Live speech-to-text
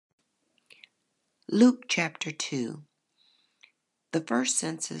Luke chapter 2. The first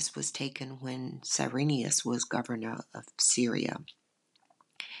census was taken when Cyrenius was governor of Syria,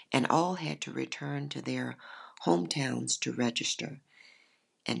 and all had to return to their hometowns to register.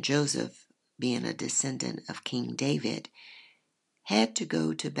 And Joseph, being a descendant of King David, had to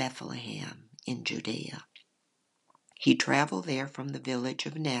go to Bethlehem in Judea. He traveled there from the village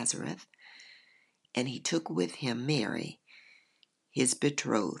of Nazareth, and he took with him Mary, his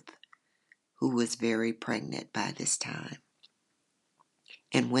betrothed, who was very pregnant by this time.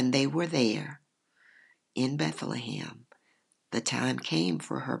 And when they were there in Bethlehem, the time came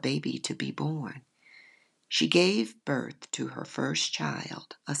for her baby to be born. She gave birth to her first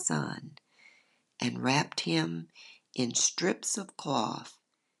child, a son, and wrapped him in strips of cloth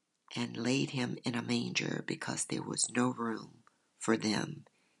and laid him in a manger because there was no room for them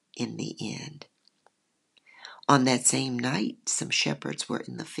in the inn. On that same night, some shepherds were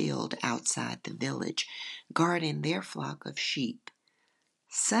in the field outside the village, guarding their flock of sheep.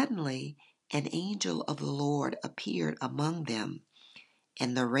 Suddenly, an angel of the Lord appeared among them,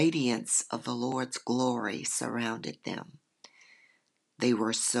 and the radiance of the Lord's glory surrounded them. They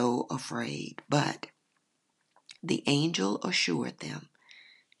were so afraid, but the angel assured them,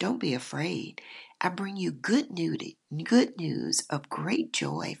 "Don't be afraid. I bring you good news of great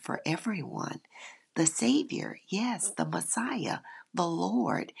joy for everyone. The Savior, yes, the Messiah, the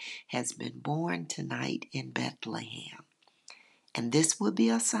Lord, has been born tonight in Bethlehem. And this will be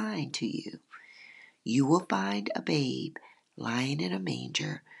a sign to you. You will find a babe lying in a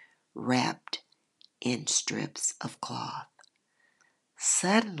manger, wrapped in strips of cloth."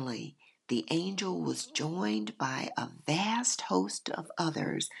 Suddenly, the angel was joined by a vast host of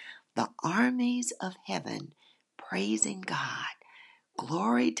others, the armies of heaven, praising God.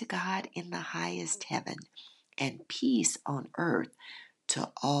 Glory to God in the highest heaven, and peace on earth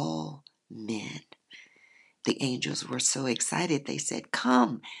to all men. The angels were so excited, they said,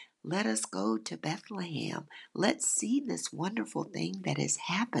 "Come, let us go to Bethlehem. Let's see this wonderful thing that has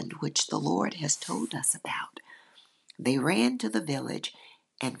happened, which the Lord has told us about." They ran to the village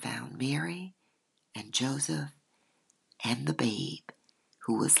and found Mary and Joseph and the babe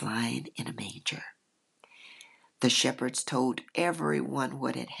who was lying in a manger. The shepherds told everyone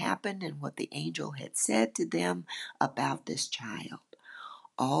what had happened and what the angel had said to them about this child.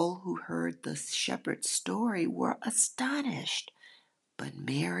 All who heard the shepherd's story were astonished, but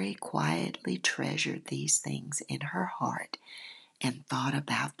Mary quietly treasured these things in her heart and thought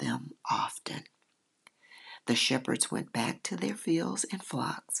about them often. The shepherds went back to their fields and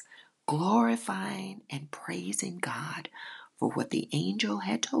flocks, glorifying and praising God for what the angel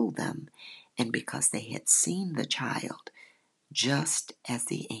had told them, and because they had seen the child, just as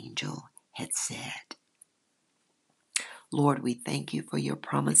the angel had said. Lord, we thank you for your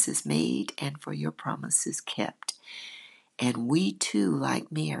promises made and for your promises kept. And we too,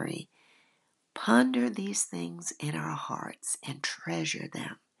 like Mary, ponder these things in our hearts and treasure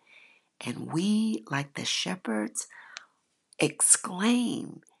them. And we, like the shepherds,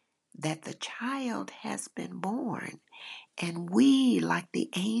 exclaim that the child has been born. And we, like the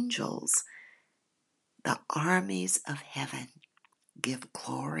angels, the armies of heaven, give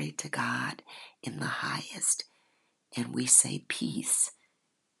glory to God in the highest. And we say peace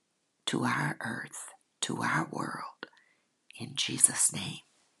to our earth, to our world. In Jesus' name,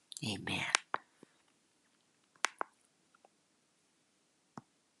 amen.